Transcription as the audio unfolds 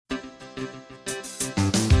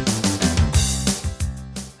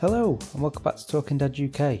Hello and welcome back to Talking Dad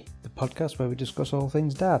UK, the podcast where we discuss all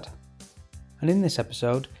things dad. And in this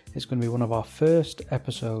episode, it's going to be one of our first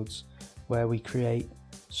episodes where we create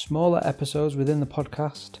smaller episodes within the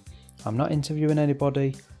podcast. I'm not interviewing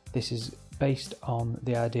anybody. This is based on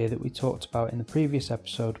the idea that we talked about in the previous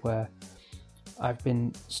episode where I've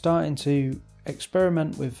been starting to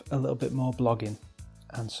experiment with a little bit more blogging.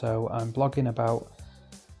 And so I'm blogging about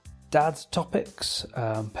dad topics,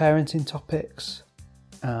 parenting topics,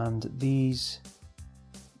 and these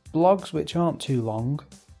blogs, which aren't too long,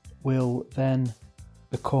 will then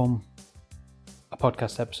become a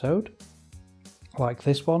podcast episode like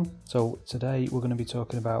this one. So today we're going to be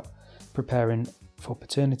talking about preparing for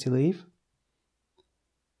paternity leave,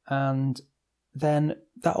 and then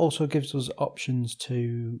that also gives us options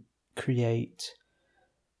to create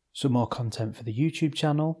some more content for the YouTube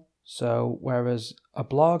channel. So whereas a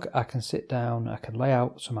blog, I can sit down, I can lay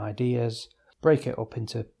out some ideas, break it up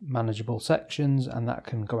into manageable sections, and that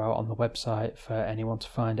can go out on the website for anyone to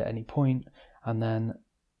find at any point. And then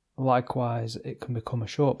likewise, it can become a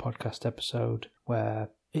short podcast episode where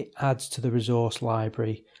it adds to the resource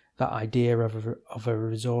library, that idea of a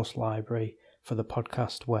resource library for the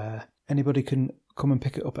podcast where anybody can come and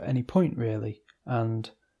pick it up at any point really. And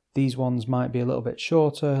these ones might be a little bit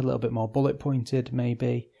shorter, a little bit more bullet pointed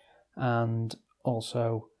maybe, and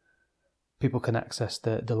also people can access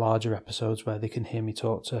the larger episodes where they can hear me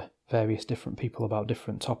talk to various different people about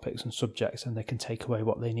different topics and subjects, and they can take away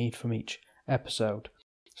what they need from each episode.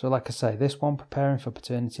 So like I say, this one, preparing for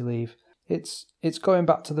paternity leave, it's going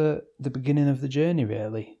back to the beginning of the journey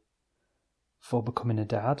really for becoming a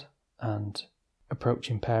dad and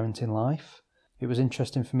approaching parenting life. It was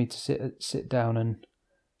interesting for me to sit down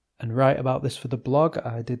and write about this for the blog.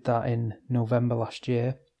 I did that in November last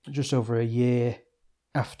year, just over a year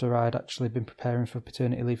after I'd actually been preparing for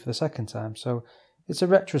paternity leave for the second time. So it's a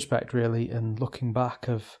retrospect really, and looking back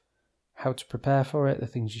of how to prepare for it, the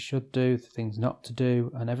things you should do, the things not to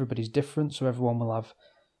do, and everybody's different, so everyone will have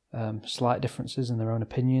slight differences in their own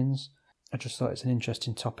opinions. I just thought it's an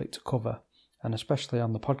interesting topic to cover, and especially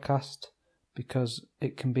on the podcast, because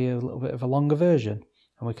it can be a little bit of a longer version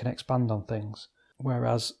and we can expand on things.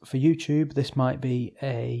 Whereas for YouTube, this might be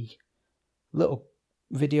a little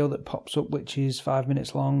video that pops up which is 5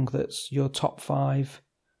 minutes long, that's your top five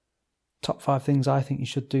things I think you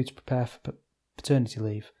should do to prepare for paternity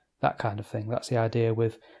leave, that kind of thing. That's the idea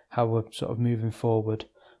with how we're sort of moving forward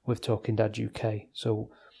with Talking Dad UK. So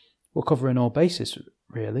we're covering all bases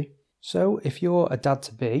really. So if you're a dad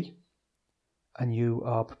to be and you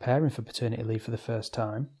are preparing for paternity leave for the first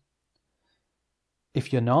time,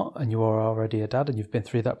 if you're not and you are already a dad and you've been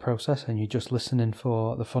through that process and you're just listening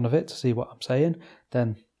for the fun of it to see what I'm saying,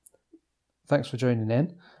 then thanks for joining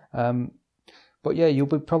in. But yeah, you'll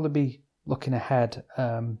probably be looking ahead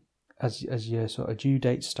as your sort of due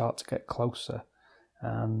dates start to get closer,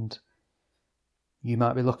 and you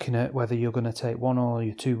might be looking at whether you're going to take 1 or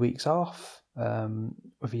 2 weeks off,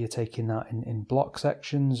 whether you're taking that in block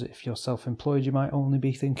sections. If you're self-employed, you might only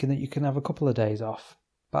be thinking that you can have a couple of days off.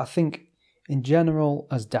 But I think in general,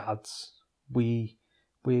 as dads, we're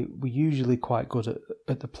usually quite good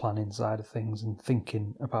at the planning side of things and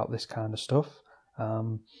thinking about this kind of stuff,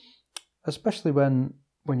 especially when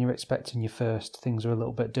you're expecting your first. Things are a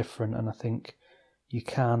little bit different, and I think you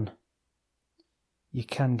can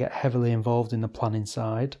get heavily involved in the planning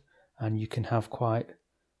side, and you can have quite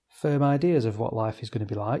firm ideas of what life is going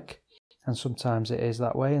to be like, and sometimes it is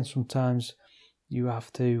that way, and sometimes you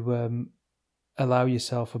have to allow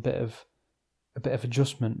yourself a bit of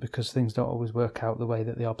adjustment because things don't always work out the way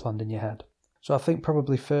that they are planned in your head. So I think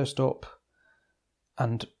probably first up,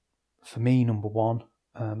 and for me number one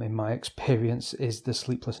in my experience, is the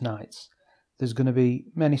sleepless nights. There's going to be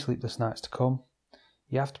many sleepless nights to come.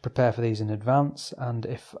 You have to prepare for these in advance, and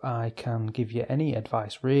if I can give you any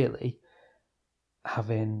advice really,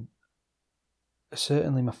 having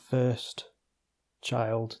certainly my first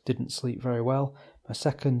child didn't sleep very well. My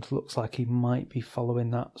second looks like he might be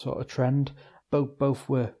following that sort of trend. Both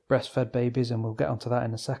were breastfed babies, and we'll get onto that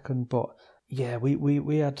in a second. But yeah,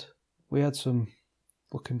 we had some,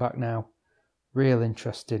 looking back now, real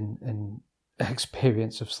interesting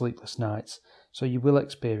experience of sleepless nights. So you will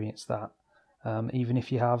experience that. Even if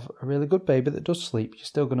you have a really good baby that does sleep, you're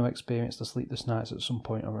still going to experience the sleepless nights at some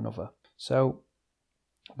point or another. So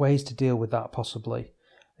ways to deal with that possibly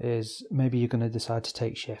is maybe you're going to decide to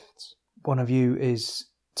take shifts. One of you is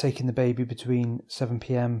taking the baby between 7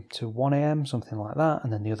 p.m. to 1 a.m., something like that,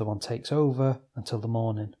 and then the other one takes over until the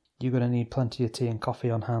morning. You're going to need plenty of tea and coffee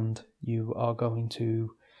on hand. You are going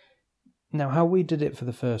to... Now, how we did it for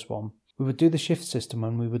the first one we would do the shift system,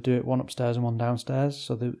 and we would do it one upstairs and one downstairs.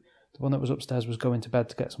 So the one that was upstairs was going to bed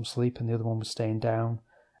to get some sleep, and the other one was staying down.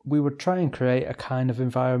 We would try and create a kind of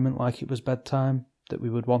environment like it was bedtime, that we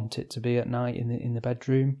would want it to be at night in the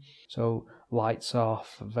bedroom. So lights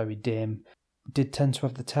off, very dim. Did tend to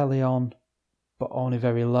have the telly on, but only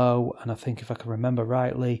very low. And I think if I can remember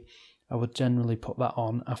rightly, I would generally put that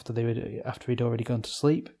on after he'd already gone to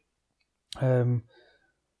sleep. Quite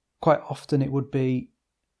often it would be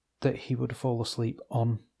that he would fall asleep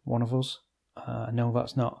on one of us. I know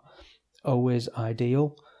that's not always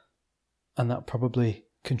ideal, and that probably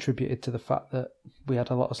contributed to the fact that we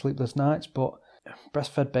had a lot of sleepless nights, but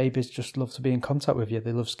breastfed babies just love to be in contact with you.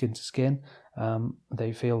 They love skin to skin.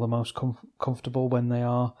 They feel the most comfortable when they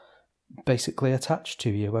are basically attached to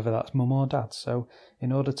you, whether that's mum or dad. So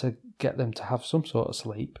in order to get them to have some sort of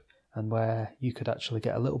sleep and where you could actually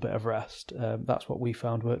get a little bit of rest, that's what we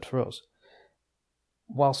found worked for us.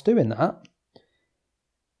 Whilst doing that,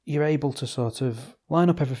 you're able to sort of line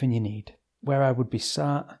up everything you need. Where I would be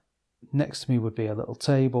sat, next to me would be a little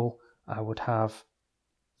table. I would have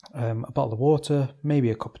a bottle of water, maybe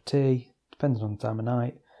a cup of tea, depending on the time of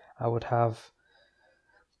night. I would have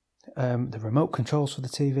the remote controls for the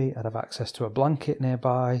TV. I'd have access to a blanket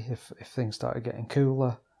nearby if things started getting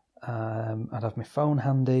cooler. I'd have my phone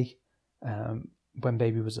handy. When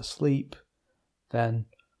baby was asleep, then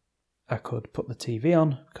I could put the TV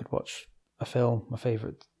on, could watch a film, my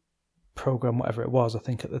favourite programme, whatever it was, I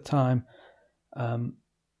think at the time. Mind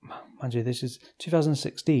you, this is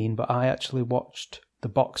 2016, but I actually watched the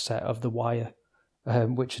box set of The Wire,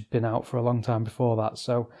 which had been out for a long time before that.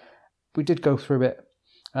 So we did go through it,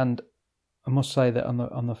 and I must say that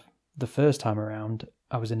on the first time around,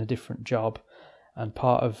 I was in a different job, and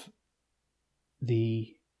part of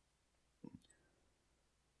the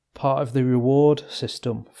reward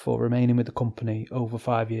system for remaining with the company over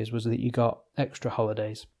 5 years was that you got extra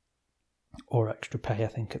holidays, or extra pay, I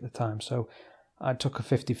think, at the time. So I took a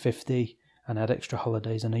 50-50 and had extra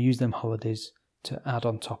holidays, and I used them holidays to add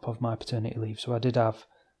on top of my paternity leave. So I did have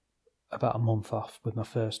about a month off with my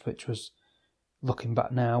first, which was, looking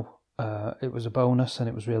back now, it was a bonus and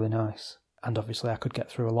it was really nice. And obviously I could get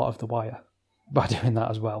through a lot of The Wire by doing that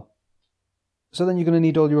as well. So then you're going to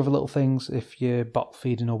need all your other little things. If you're bottle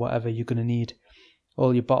feeding or whatever, you're going to need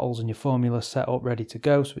all your bottles and your formula set up ready to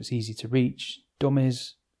go so it's easy to reach.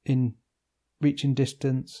 Dummies in reaching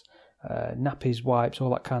distance, nappies, wipes, all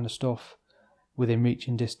that kind of stuff within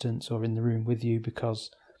reaching distance or in the room with you, because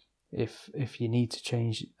if you need to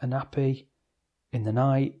change a nappy in the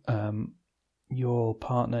night, your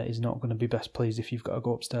partner is not going to be best pleased if you've got to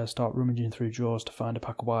go upstairs, start rummaging through drawers to find a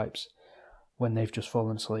pack of wipes when they've just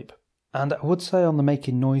fallen asleep. And I would say on the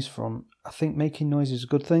making noise front, I think making noise is a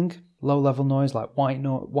good thing. Low level noise like white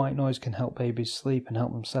noise can help babies sleep and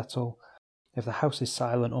help them settle. If the house is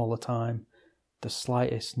silent all the time, the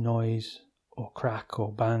slightest noise or crack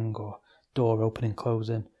or bang or door opening,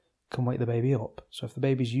 closing can wake the baby up. So if the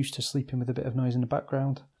baby's used to sleeping with a bit of noise in the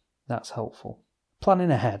background, that's helpful.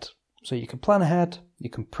 Planning ahead. So you can plan ahead, you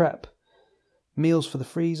can prep meals for the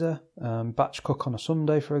freezer, batch cook on a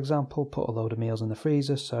Sunday, for example, put a load of meals in the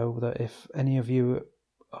freezer so that if any of you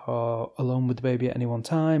are alone with the baby at any one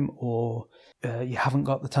time, or you haven't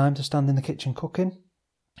got the time to stand in the kitchen cooking,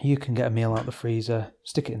 you can get a meal out the freezer,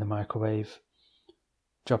 stick it in the microwave,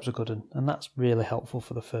 job's a good one. And that's really helpful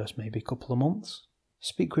for the first maybe couple of months.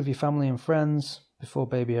 Speak with your family and friends before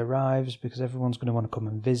baby arrives, because everyone's going to want to come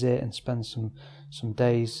and visit and spend some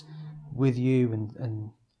days with you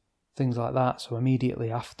and things like that. So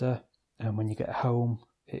immediately after, and when you get home,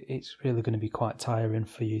 it's really going to be quite tiring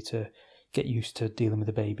for you to get used to dealing with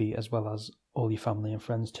the baby, as well as all your family and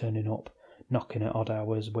friends turning up, knocking at odd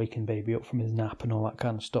hours, waking baby up from his nap and all that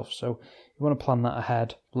kind of stuff. So you want to plan that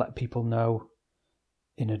ahead, let people know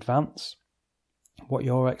in advance what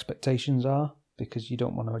your expectations are, because you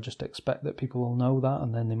don't want to just expect that people will know that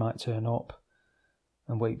and then they might turn up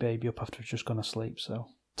and wake baby up after it's just gone to sleep. So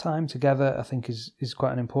time together, I think, is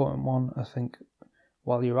quite an important one. I think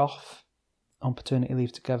while you're off on paternity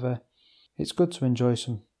leave together, it's good to enjoy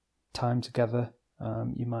some time together.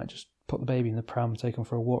 You might just put the baby in the pram, take him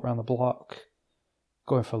for a walk around the block,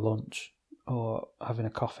 going for lunch, or having a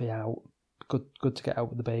coffee out. Good to get out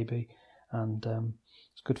with the baby, and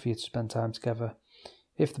it's good for you to spend time together.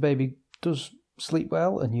 If the baby does sleep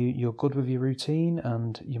well and you're good with your routine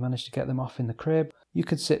and you manage to get them off in the crib, you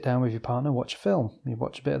could sit down with your partner, watch a film. You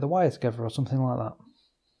watch a bit of The Wire together or something like that.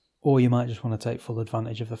 Or you might just want to take full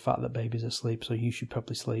advantage of the fact that baby's asleep, so you should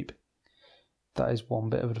probably sleep. That is one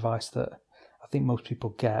bit of advice that I think most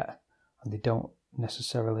people get, and they don't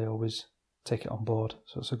necessarily always take it on board.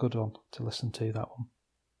 So it's a good one to listen to, that one.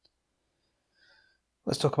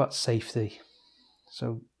 Let's talk about safety.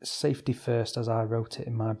 So safety first, as I wrote it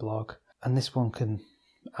in my blog, and this one can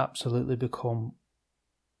absolutely become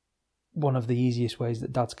one of the easiest ways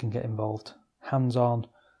that dads can get involved. Hands-on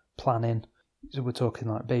planning. So we're talking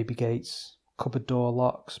like baby gates, cupboard door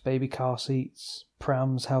locks, baby car seats,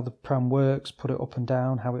 prams, how the pram works, put it up and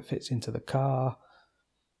down, how it fits into the car,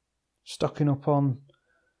 stocking up on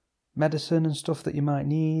medicine and stuff that you might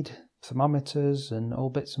need, thermometers and all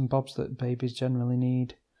bits and bobs that babies generally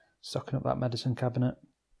need, stocking up that medicine cabinet.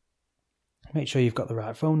 Make sure you've got the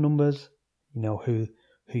right phone numbers, you know who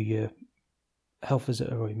your health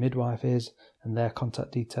visitor or your midwife is and their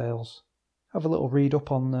contact details. Have a little read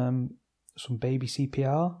up on some baby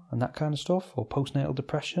CPR and that kind of stuff, or postnatal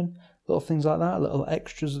depression, little things like that, little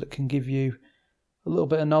extras that can give you a little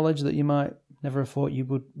bit of knowledge that you might never have thought you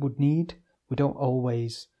would need. We don't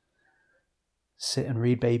always sit and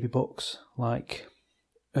read baby books like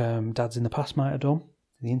dads in the past might have done.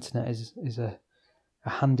 The internet is a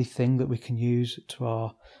handy thing that we can use to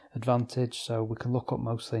our advantage, so we can look up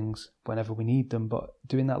most things whenever we need them, but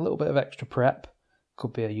doing that little bit of extra prep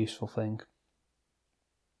could be a useful thing.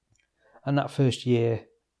 And that first year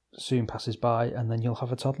soon passes by, and then you'll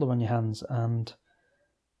have a toddler on your hands, and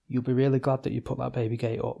you'll be really glad that you put that baby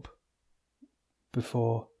gate up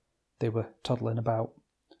before they were toddling about,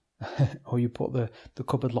 or you put the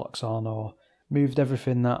cupboard locks on, or moved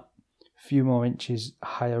everything that few more inches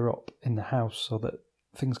higher up in the house so that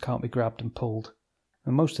things can't be grabbed and pulled.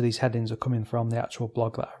 And most of these headings are coming from the actual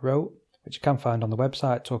blog that I wrote, which you can find on the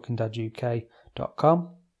website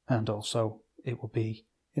talkingdaduk.com, and also it will be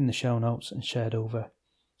in the show notes and shared over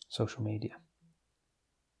social media.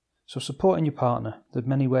 So supporting your partner. There are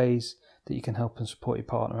many ways that you can help and support your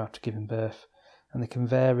partner after giving birth, and they can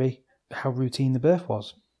vary how routine the birth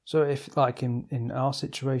was. So if, like in our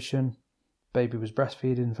situation, baby was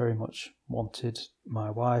breastfeeding, very much wanted my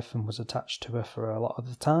wife and was attached to her for a lot of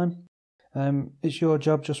the time, it's your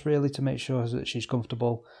job just really to make sure that she's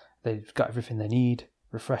comfortable, they've got everything they need,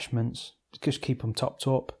 refreshments, just keep them topped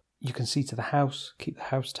up. You can see to the house, keep the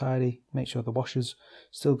house tidy, make sure the washer's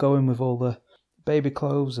still going with all the baby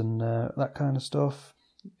clothes and that kind of stuff.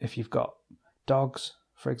 If you've got dogs,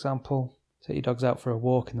 for example, take your dogs out for a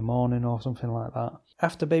walk in the morning or something like that.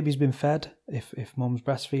 After baby's been fed, if mum's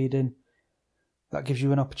breastfeeding, that gives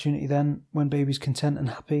you an opportunity then, when baby's content and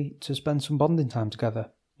happy, to spend some bonding time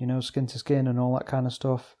together. You know, skin to skin and all that kind of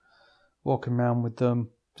stuff. Walking around with them,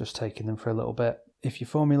 just taking them for a little bit. If you're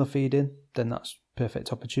formula feeding, then that's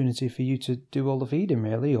perfect opportunity for you to do all the feeding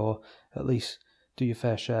really, or at least do your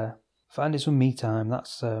fair share. Finding some me time,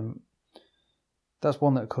 that's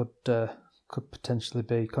one that could potentially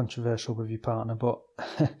be controversial with your partner, but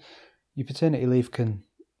your paternity leave can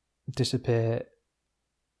disappear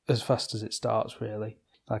as fast as it starts really.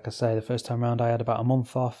 Like I say, the first time round I had about a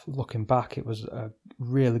month off. Looking back, it was a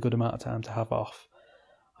really good amount of time to have off.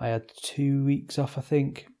 I had 2 weeks off, I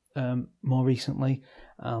think, more recently,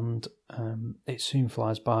 and it soon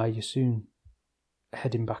flies by. You're soon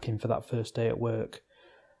heading back in for that first day at work,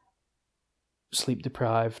 sleep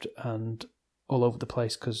deprived and all over the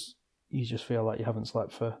place because you just feel like you haven't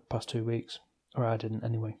slept for the past 2 weeks, or I didn't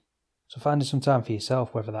anyway. So finding some time for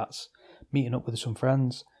yourself, whether that's meeting up with some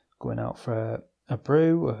friends, going out for a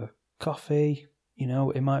brew, a coffee, you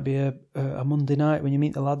know, it might be a Monday night when you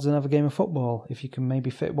meet the lads and have a game of football, if you can maybe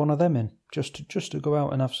fit one of them in, just to go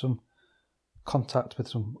out and have some contact with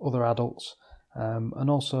some other adults. And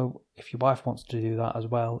also, if your wife wants to do that as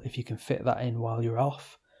well, if you can fit that in while you're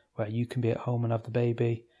off, where you can be at home and have the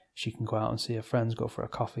baby, she can go out and see her friends, go for a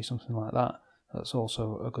coffee, something like that. That's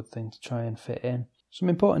also a good thing to try and fit in. Some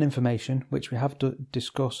important information, which we have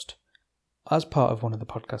discussed as part of one of the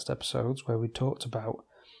podcast episodes, where we talked about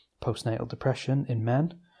postnatal depression in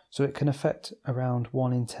men. So it can affect around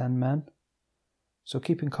 1 in 10 men. So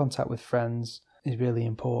keeping contact with friends is really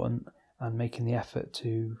important, and making the effort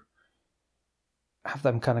to have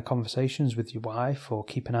them kind of conversations with your wife, or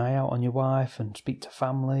keep an eye out on your wife and speak to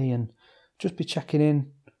family and just be checking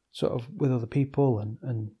in sort of with other people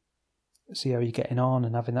and see how you're getting on,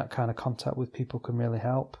 and having that kind of contact with people can really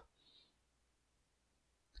help.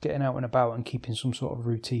 Getting out and about and keeping some sort of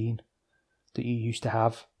routine that you used to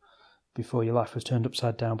have before your life was turned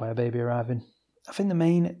upside down by a baby arriving. I think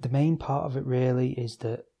the main part of it really is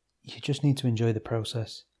that you just need to enjoy the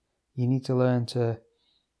process. You need to learn to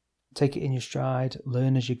take it in your stride,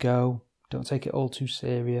 learn as you go. Don't take it all too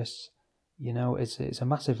serious. You know, it's a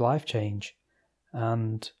massive life change.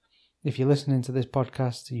 And if you're listening to this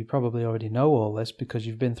podcast, you probably already know all this because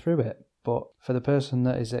you've been through it. But for the person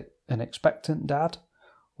that is an expectant dad,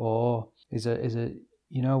 or is a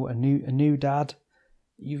new dad,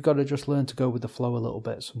 you've got to just learn to go with the flow a little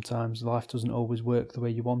bit. Sometimes life doesn't always work the way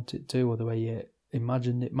you want it to or the way you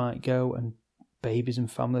imagined it might go, and babies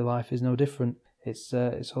and family life is no different. It's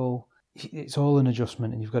all an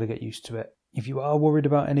adjustment, and you've got to get used to it. If you are worried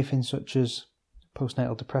about anything such as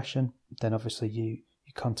postnatal depression, then obviously you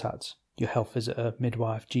contact your health visitor,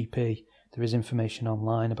 midwife, GP. There is information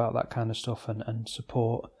online about that kind of stuff and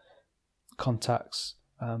support contacts,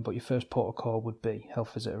 but your first port of call would be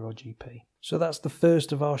health visitor or GP. So that's the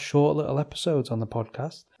first of our short little episodes on the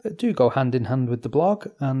podcast that do go hand in hand with the blog,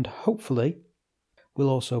 and hopefully will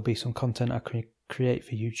also be some content I can create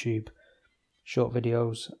for YouTube, short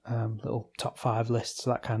videos, little top 5 lists,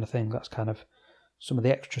 that kind of thing. That's kind of some of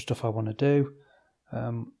the extra stuff I want to do.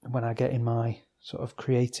 When I get in my sort of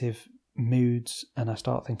creative moods and I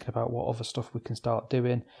start thinking about what other stuff we can start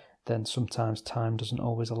doing, then sometimes time doesn't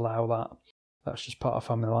always allow that. That's just part of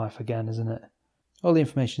family life again, isn't it? All the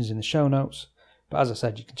information is in the show notes, but as I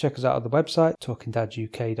said, you can check us out at the website,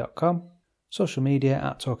 talkingdaduk.com, social media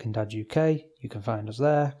at talkingdaduk. You can find us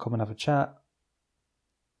there, come and have a chat.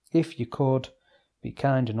 If you could be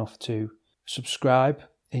kind enough to subscribe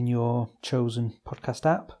in your chosen podcast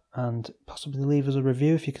app and possibly leave us a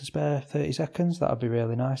review if you can spare 30 seconds, that would be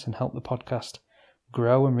really nice and help the podcast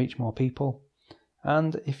grow and reach more people.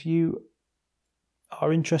 And if you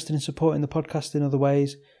are interested in supporting the podcast in other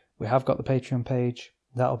ways, we have got the Patreon page.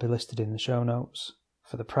 That'll be listed in the show notes.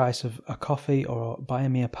 For the price of a coffee or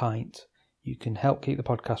buying me a pint, you can help keep the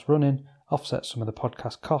podcast running, offset some of the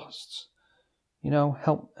podcast costs,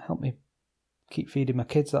 help me keep feeding my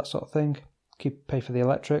kids, that sort of thing, pay for the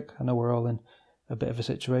electric. I know we're all in a bit of a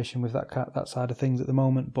situation with that side of things at the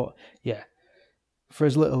moment, but yeah, for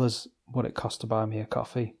as little as what it costs to buy me a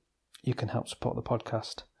coffee, you can help support the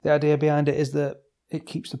podcast. The idea behind it is that it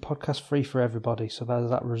keeps the podcast free for everybody, so there's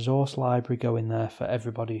that resource library going there for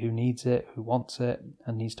everybody who needs it, who wants it,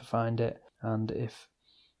 and needs to find it. And if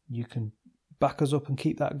you can back us up and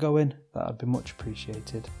keep that going, that would be much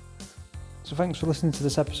appreciated. So thanks for listening to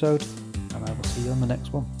this episode, and I will see you on the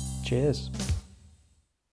next one. Cheers.